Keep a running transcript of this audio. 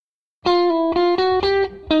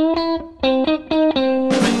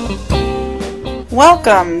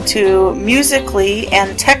Welcome to Musically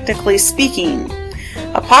and Technically Speaking,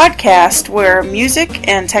 a podcast where music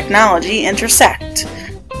and technology intersect.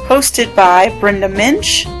 Hosted by Brenda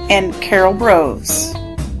Minch and Carol Brose.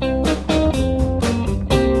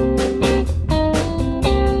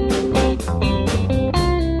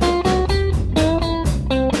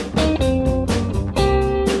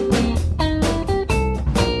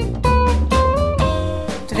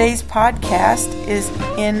 Today's podcast is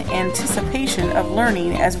in anticipation of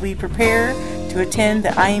learning as we prepare to attend the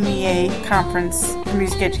IMEA Conference for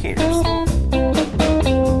Music Educators.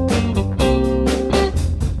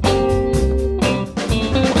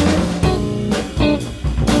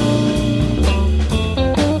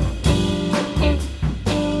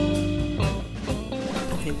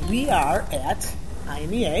 Okay, we are at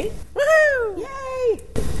IMEA. Woohoo! Yay!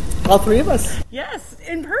 All three of us. Yes,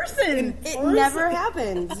 in person. It never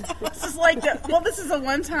happens. This is like, this is the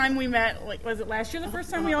one time we met, like, was it last year the first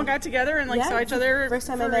time we all got together and, saw each other? First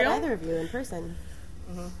time I met either of you in person.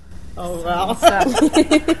 Mm-hmm. Oh, well.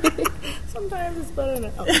 Sometimes it's better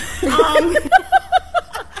than...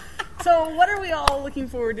 So what are we all looking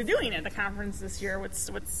forward to doing at the conference this year? What's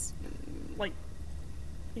like,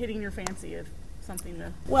 hitting your fancy of something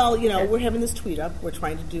to... Well, we're having this tweet up. We're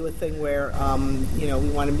trying to do a thing where, we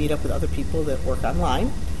want to meet up with other people that work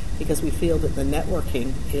online because we feel that the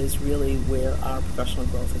networking is really where our professional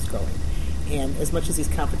growth is going. And as much as these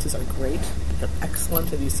conferences are great, they're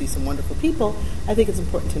excellent, and you see some wonderful people, I think it's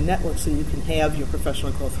important to network so you can have your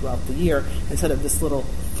professional growth throughout the year instead of this little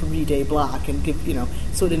 3-day block and give,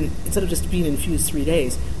 so instead of just being infused 3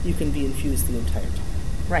 days, you can be infused the entire time.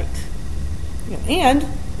 Right. Yeah, and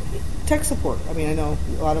tech support. I mean, I know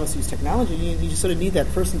a lot of us use technology. You just sort of need that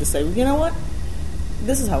person to say, well, you know what?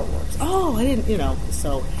 This is how it works. Oh, I didn't,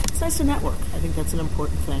 So it's nice to network. I think that's an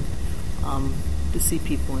important thing, to see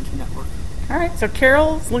people and to network. All right. So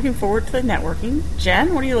Carol's looking forward to the networking.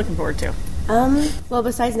 Jen, what are you looking forward to? Well,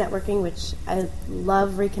 besides networking, which I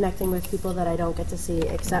love reconnecting with people that I don't get to see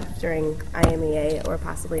except during IMEA or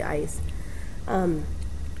possibly ICE,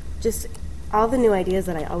 just all the new ideas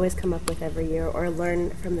that I always come up with every year or learn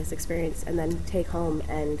from this experience and then take home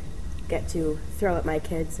and get to throw at my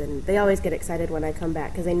kids. And they always get excited when I come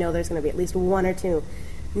back because they know there's going to be at least 1 or 2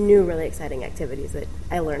 new really exciting activities that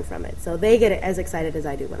I learn from it. So they get as excited as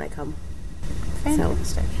I do when I come.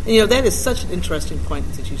 Fantastic. And, that is such an interesting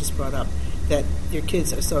point that you just brought up, that your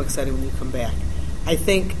kids are so excited when you come back. I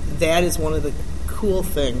think that is one of the cool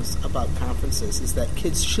things about conferences is that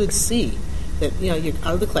kids should see that, you're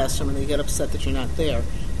out of the classroom and they get upset that you're not there,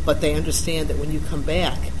 but they understand that when you come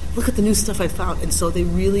back, look at the new stuff I found, and so they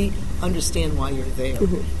really understand why you're there.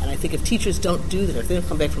 Mm-hmm. And I think if teachers don't do that, if they don't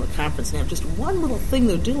come back from a conference and have just one little thing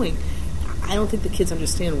they're doing, I don't think the kids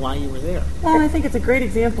understand why you were there. Well, and I think it's a great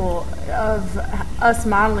example of us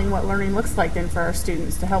modeling what learning looks like then for our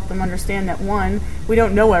students to help them understand that, one, we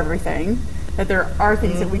don't know everything, that there are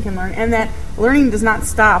things that we can learn, and that learning does not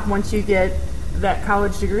stop once you get that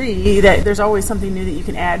college degree, that there's always something new that you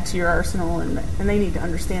can add to your arsenal, and they need to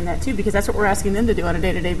understand that too, because that's what we're asking them to do on a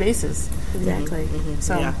day-to-day basis. Exactly. Mm-hmm.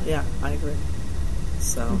 So yeah, I agree.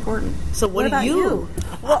 So important. So what about you?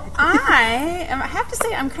 Well, I have to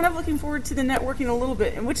say I'm kind of looking forward to the networking a little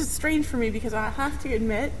bit, and which is strange for me because I have to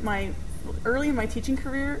admit, early in my teaching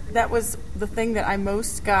career, that was the thing that I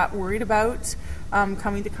most got worried about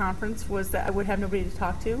coming to conference, was that I would have nobody to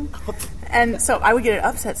talk to. And so I would get an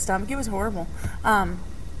upset stomach. It was horrible.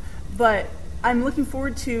 But I'm looking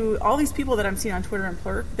forward to all these people that I'm seeing on Twitter and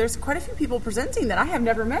Plurk. There's quite a few people presenting that I have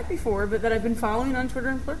never met before, but that I've been following on Twitter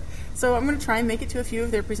and Plurk. So I'm going to try and make it to a few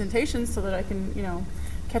of their presentations so that I can,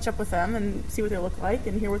 catch up with them and see what they look like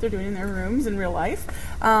and hear what they're doing in their rooms in real life.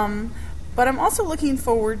 But I'm also looking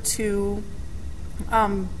forward to,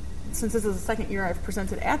 since this is the second year I've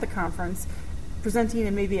presented at the conference, presenting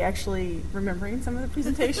and maybe actually remembering some of the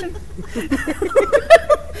presentation.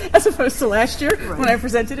 As opposed to last year when I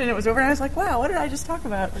presented and it was over and I was like, wow, what did I just talk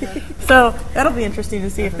about? So that'll be interesting to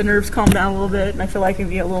see if the nerves calm down a little bit and I feel like I can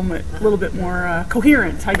be a little bit more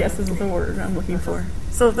coherent, I guess is the word I'm looking for.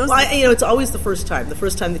 So those it's always the first time. The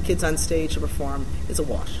first time the kid's on stage to perform is a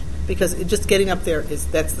wash. Because just getting up there,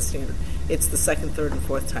 that's the standard. It's the second, third, and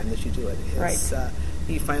fourth time that you do it. It's, right.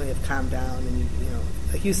 You finally have calmed down and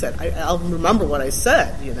like you said, I'll remember what I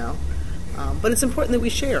said, But it's important that we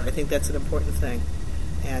share. I think that's an important thing.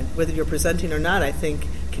 And whether you're presenting or not, I think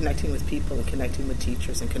connecting with people and connecting with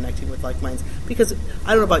teachers and connecting with like minds. Because I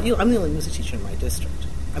don't know about you, I'm the only music teacher in my district.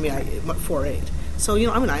 I mean, 4-8. So,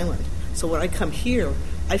 I'm an island. So when I come here,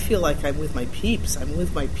 I feel like I'm with my peeps. I'm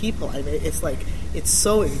with my people. I mean, it's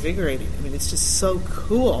so invigorating. I mean, it's just so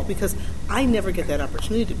cool because I never get that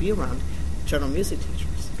opportunity to be around general music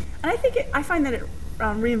teachers. And I find that it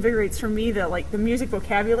reinvigorates for me the music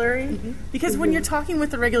vocabulary, because when you're talking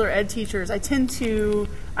with the regular ed teachers, I tend to,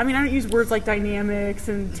 I don't use words like dynamics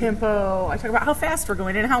and tempo. I talk about how fast we're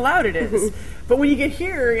going and how loud it is. But when you get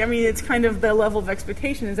here, it's kind of the level of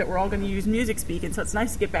expectation is that we're all going to use music speak, and so it's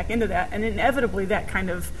nice to get back into that. And inevitably that kind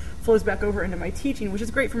of flows back over into my teaching, which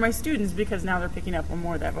is great for my students because now they're picking up on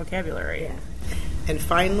more of that vocabulary. Yeah. And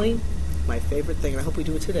finally, my favorite thing, and I hope we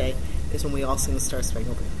do it today, is when we all sing the Star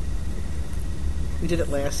Spangled Banner. We did it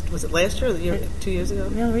was it last year or the year, 2 years ago?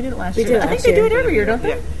 Yeah, we did it last We year. did it I think last they do year. it every year, don't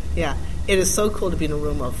they? Yeah. It is so cool to be in a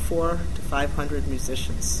room of 400 to 500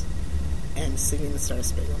 musicians and singing the Star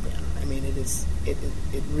Spangled Banner. It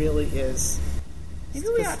really is. Maybe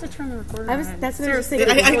we ought to turn the recorder on. That's what I was Seriously,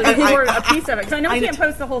 thinking. record a piece of it. Because I know we can't know.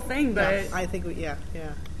 post the whole thing, but... I think I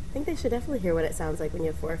think they should definitely hear what it sounds like when you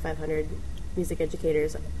have 400 or 500 music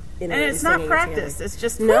educators in a And room it's not singing practice. together. It's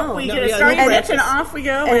just, No. we No, get a yeah, starting no pitch practice. and off we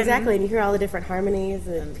go. And exactly, and you hear all the different harmonies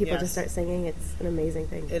and And people yes. just start singing. It's an amazing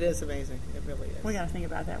thing. it is amazing. It really is. We got to think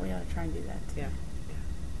about that. We ought to try and do that. Yeah.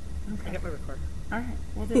 I Okay. got my recorder. All right.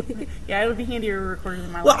 We'll do it. Yeah, it'll be handier recording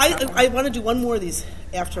than my Well, laptop. I want to do one more of these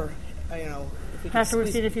after, if we can After we've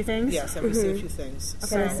squeeze- seen a few things? Yes, after we've seen a few things.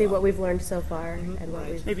 Kind of see what we've learned so far and what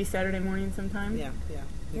right. we've. Maybe Saturday morning sometime? Yeah,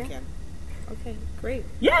 we Yeah. can. Okay, great.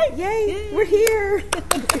 Yay! Yay! We're here.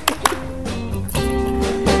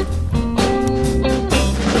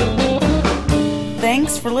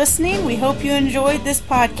 Thanks for listening. We hope you enjoyed this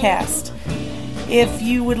podcast. If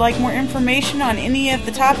you would like more information on any of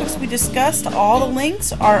the topics we discussed, all the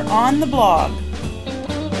links are on the blog.